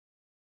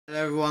Hello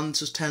everyone,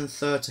 this is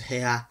 1030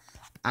 here,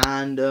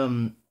 and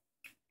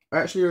I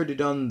actually already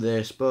done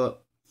this,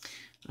 but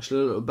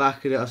actually a little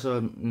back at it,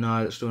 so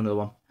no, let's do another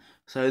one.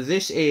 So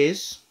this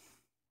is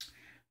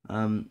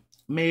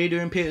me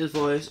doing Peter's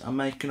voice and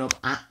making up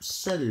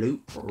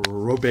absolute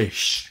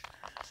rubbish.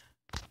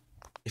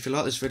 If you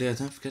like this video,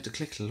 don't forget to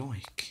click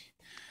like.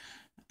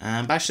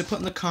 And basically put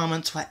in the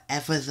comments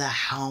whatever the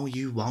hell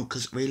you want,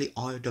 because really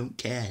I don't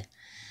care.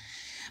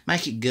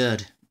 Make it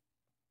good,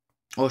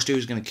 or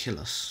Stu's gonna kill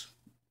us.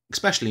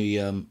 Especially,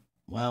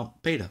 well,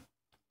 Peter.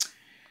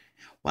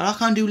 Well, I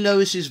can't do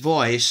Lois's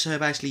voice, so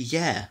basically,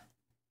 yeah.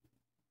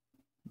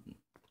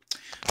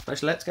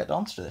 Basically, let's get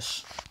on to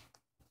this.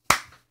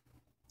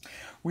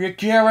 We are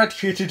gathered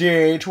here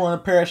today to honor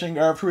the passing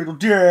of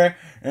Tweedledee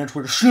and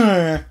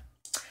Tweedledee.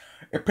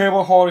 A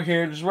people hold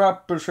here is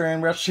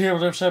representing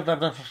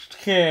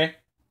here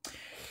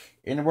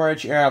in the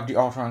words of the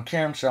Ultron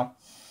Council.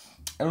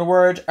 In the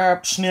words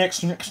of Snake,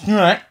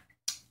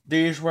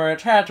 these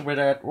words had to be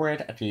that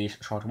word at these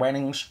short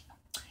weddings.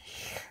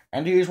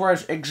 And these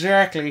words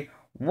exactly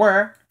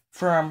were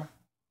from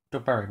the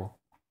Bible.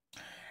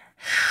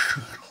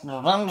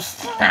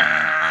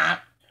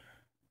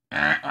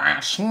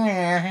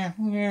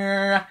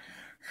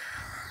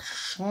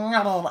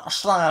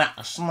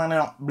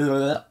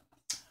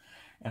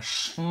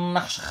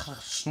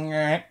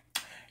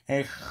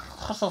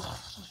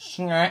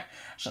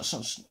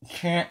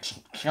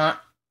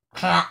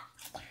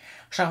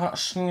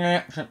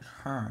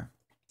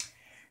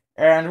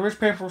 And which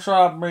people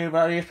shall be,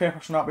 but these people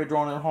shall not be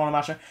drawn in the holy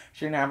master,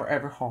 she never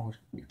ever holds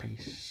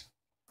peace.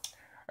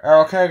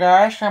 Okay,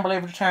 guys, can't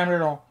believe the time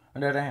at all,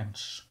 and it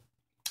ends.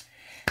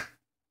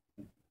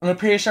 And the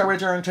piece that we're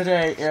doing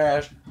today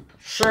is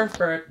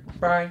Surfbird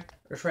by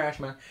the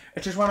Trashman.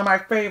 It is one of my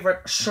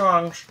favorite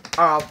songs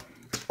of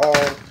all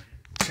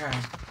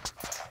time.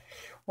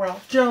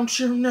 Well, don't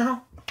you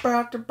know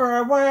about the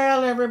bird?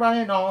 Well,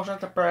 everybody knows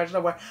that the bird's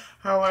the way.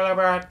 How well a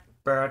bird,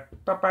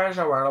 the bird's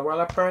a well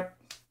a bird.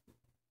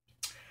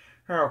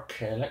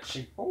 Okay, let's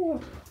see. Ooh.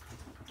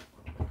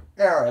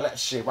 Alright,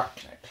 let's see, what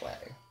can I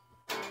play?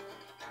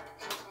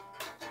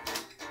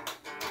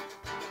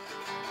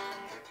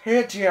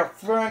 Hit your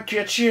front,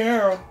 get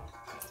you.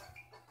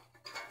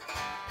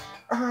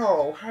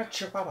 Oh,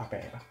 hit your baba,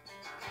 baby.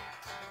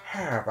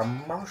 Have a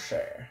mercy.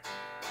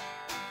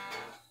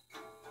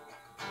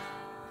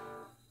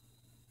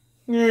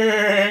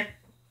 Yeah.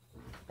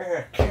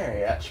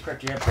 Okay, that's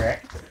pretty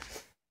epic.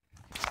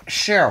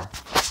 So,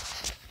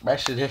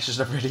 basically this is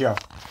the video.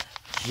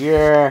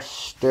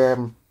 Just,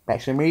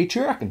 basically me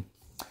talking.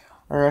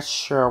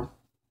 So,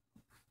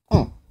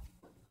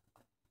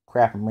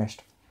 crap, I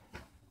missed.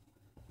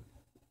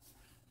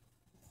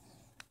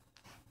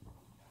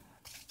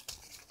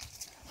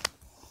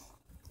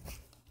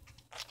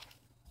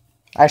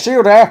 I see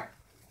you there.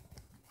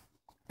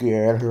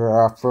 Get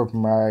off of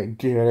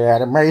get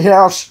out of my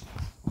house.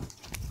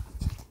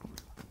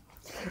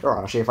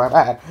 Oh, see if I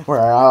died.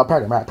 Well,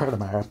 put him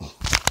out.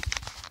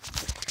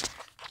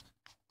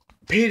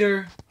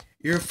 Peter,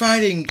 you're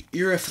fighting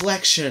your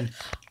reflection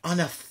on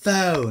a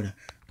phone.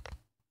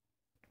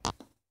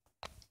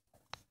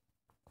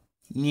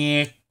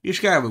 Yeah, you're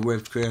scared of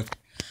witchcraft.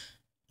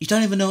 You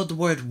don't even know what the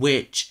word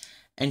witch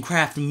and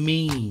craft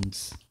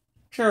means.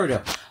 Sure do.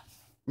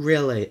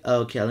 Really?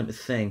 Okay, let me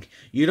think.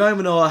 You don't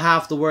even know what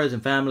half the words in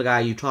Family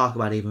Guy you talk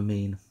about even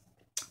mean.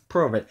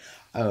 Prove it.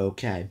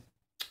 Okay.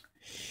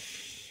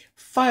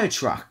 Fire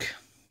truck.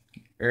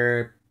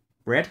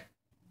 Red?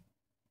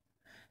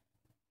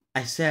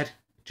 I said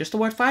just the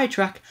word fire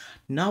truck,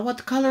 not what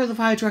the color of the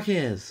fire truck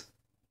is.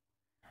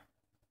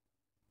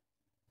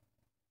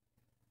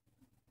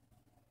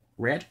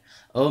 Red?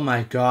 Oh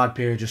my god,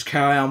 Peter, just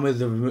carry on with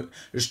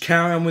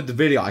the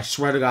video. I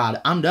swear to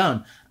God, I'm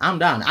done. I'm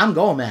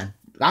going, man.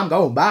 I'm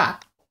going by.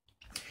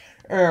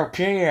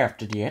 Okay,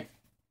 after that.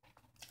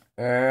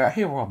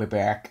 He will be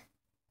back.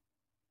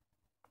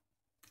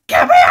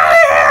 Get me out of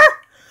here!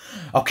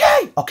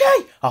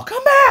 Okay, I'll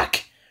come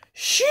back.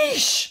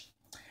 Sheesh.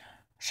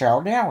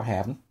 So now what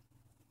happened?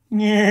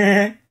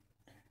 Yeah.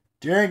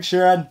 Thanks,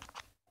 son.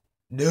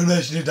 Don't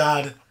listen to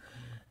Dad.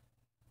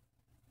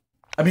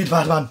 I mean,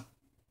 Batman.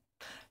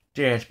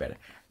 That's better.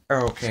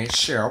 Okay,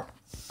 so.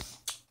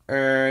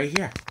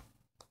 Yeah.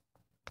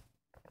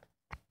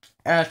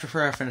 As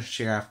before I finish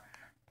the off.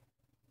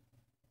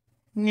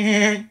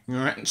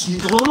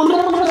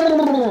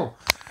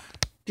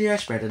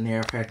 That's better than the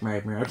effect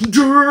made me.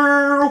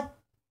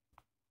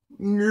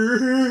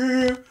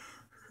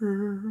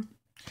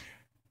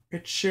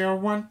 It's a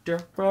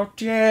wonderful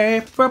day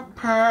for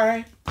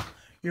pie.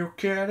 You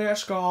can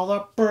ask all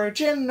the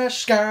birds in the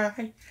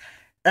sky.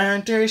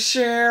 And they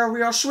say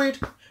real sweet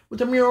with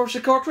the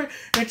musical treat.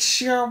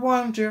 It's a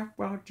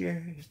wonderful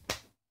day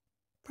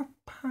for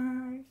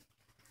pie.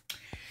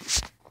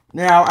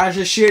 Now, as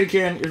I see it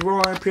again, is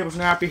roaring people's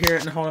not be here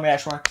in the Holy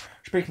Mass one.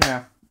 Speak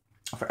now,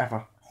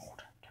 forever.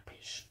 Hold the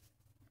peace.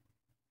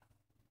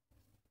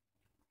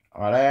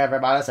 what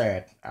everybody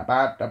said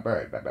about the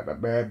bird.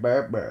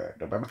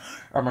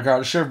 Oh my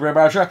God, it's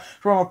everybody said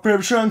from a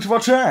paper songs of all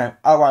time.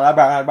 I want a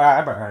bird.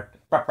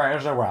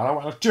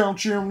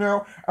 Don't you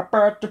know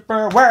about the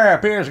bird? Where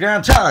Peter's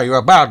gonna tell you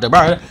about the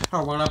bird.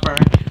 I want a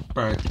bird.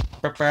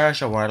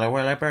 So what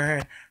a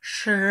bird.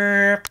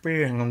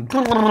 Shipping.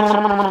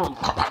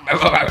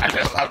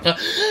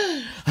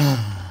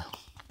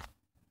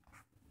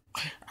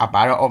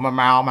 About oh my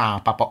mow,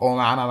 papa oh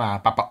my mow,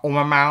 papa oh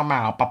my mow,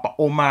 papa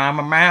oh my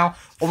mow,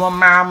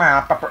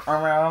 papa oh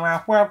my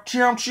mow. Well,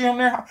 chim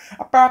now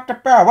about the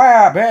bird.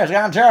 Well, Peter's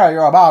gonna tell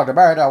you about the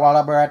bird. I want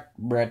a bird.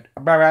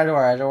 I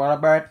want a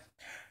bird.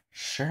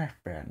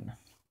 Shipping.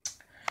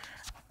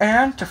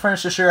 And to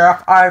finish this year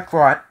off, I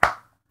thought,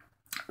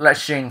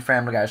 let's sing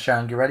Family Guy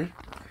song. You ready?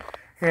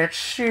 It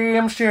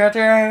seems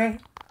today,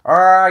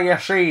 you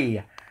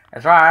see,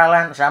 it's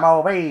violence,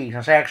 movies,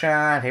 and sex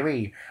on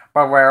TV.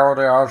 But well,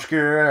 they are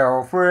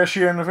scared of fish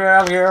in the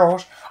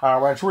values,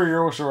 which we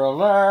used to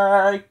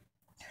relate.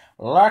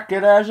 Like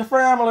it as a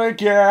family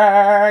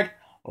gag,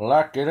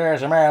 like it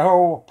as a man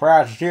who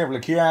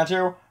positively can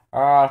do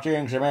all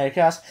things that make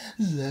us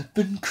laugh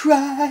and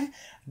cry.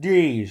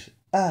 These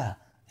are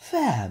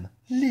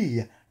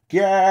family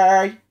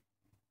gag.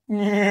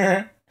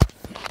 Yeah.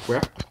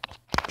 Well,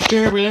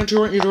 stay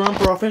into it, you don't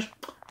profit.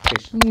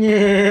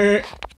 Yeah.